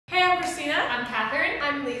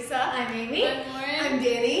I'm Lisa. I'm Amy. I'm Lauren. I'm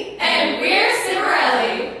Danny. And we're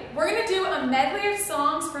Cimorelli. We're going to do a medley of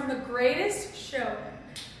songs from The Greatest Showman.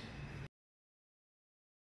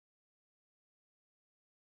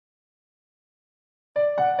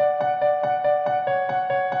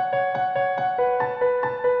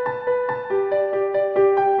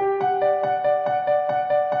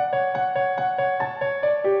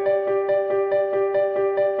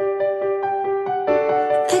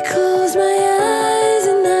 I close my eyes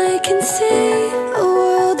and I can see a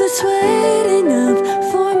world that's waiting up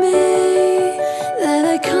for me, that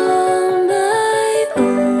I call my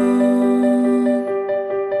own.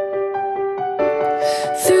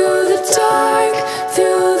 Through the dark,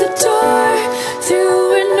 through the door, through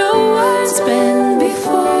where no one's been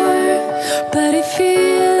before, but it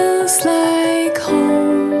feels like home.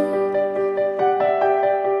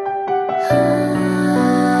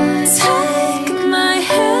 Take my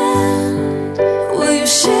hand, will you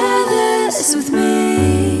share this with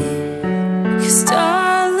me? 'Cause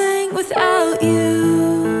darling, without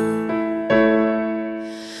you,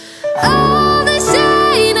 all the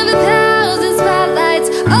shine of 1,000 spotlights,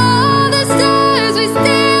 all the stars we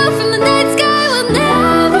steal from the night sky will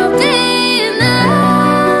never be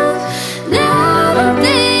enough, never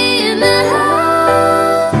be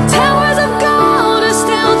enough. Towers of gold are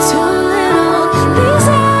still too little. These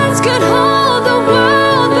hands could hold the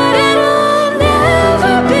world, but it'll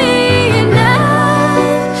never be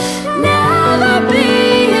enough, never be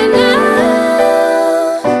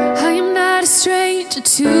enough. I am not a stranger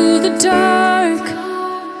to the dark.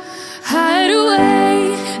 Hide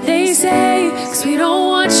away, they say, 'cause we don't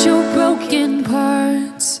want your broken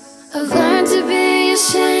parts. I've learned to be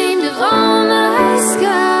ashamed of all my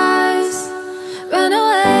scars. Run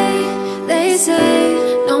away, they say,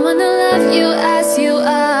 no one to love you as you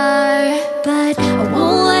are. But I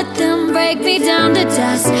won't let them break me down to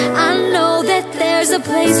dust. I know that there's a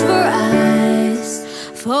place for us,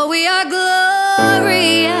 for we are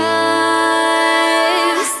glorious.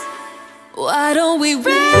 Why don't we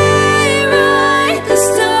rewrite the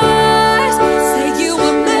stars? Say you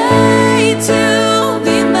were made to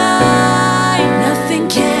be mine. Nothing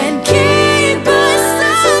can keep us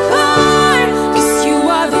apart, 'cause you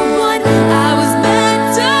are the one I was meant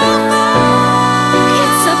to find.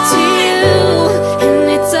 It's up to you, and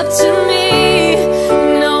it's up to me.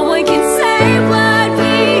 No one can say what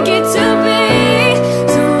we get to be.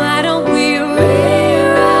 So why don't we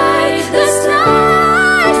rewrite the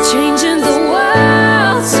stars, changing the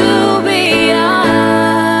world to be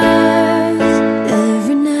ours.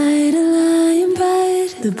 Every night I lie in bed,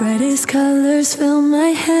 the brightest colors fill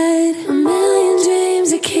my head. A million dreams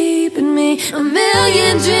are keeping me, a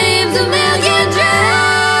million dreams, a million dreams.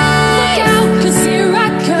 Look out, 'cause here I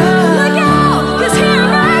come. Look out, 'cause here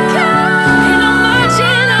I come. And I'm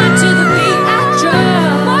marching on to the beat I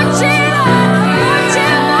drum. Marching on,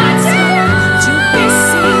 marching, marching. To be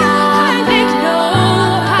seen, I make no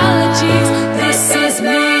apologies. This is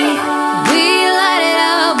me. We light it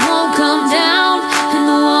up, won't come down, and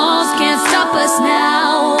the walls can't stop us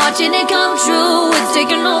now. Watching it come true, it's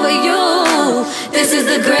taking over you. This is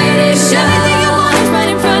the greatest show. Everything you want is right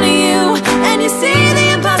in front of you, and you see the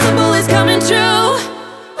impossible is coming true.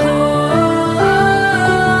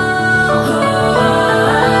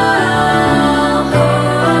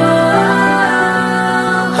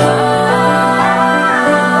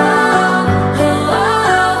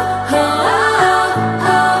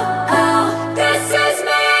 This is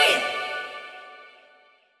me.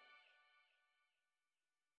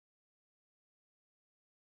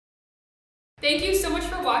 Thank you so much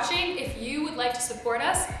for watching. If you would like to support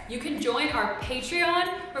us, you can join our Patreon,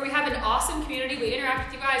 where we have an awesome community. We interact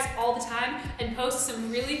with you guys all the time and post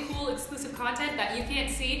some really cool exclusive content that you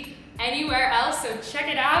can't see anywhere else, so check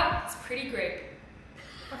it out. It's pretty great.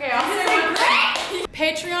 Okay, I'll say one thing.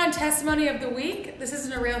 Patreon testimony of the week. This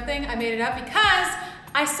isn't a real thing. I made it up because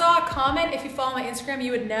I saw a comment. If you follow my Instagram,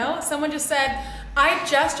 you would know. Someone just said, I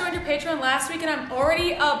just joined your Patreon last week and I'm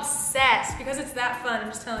already obsessed, because it's that fun. I'm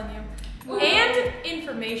just telling you. And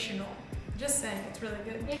informational. Just saying, it's really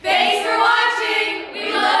good. Thanks for watching.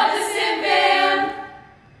 We love the Sim Fam.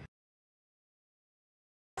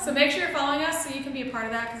 So make sure you're following us so you can be a part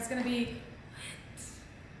of that, because it's going to be...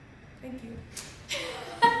 Thank you.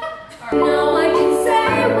 No one can say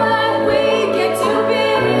what we get to be,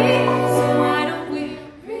 so why don't we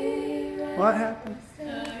rewrite? What happened?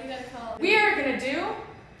 We are going to do...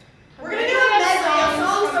 We're gonna do a medley of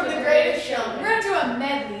songs from The Greatest Showman. We're going to do a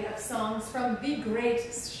medley of songs from The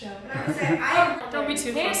Greatest Showman. Don't be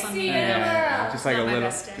too close on me. Yeah, just like a little,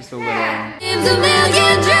 just a little. It's a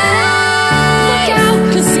million dreams. Look out,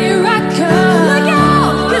 'cause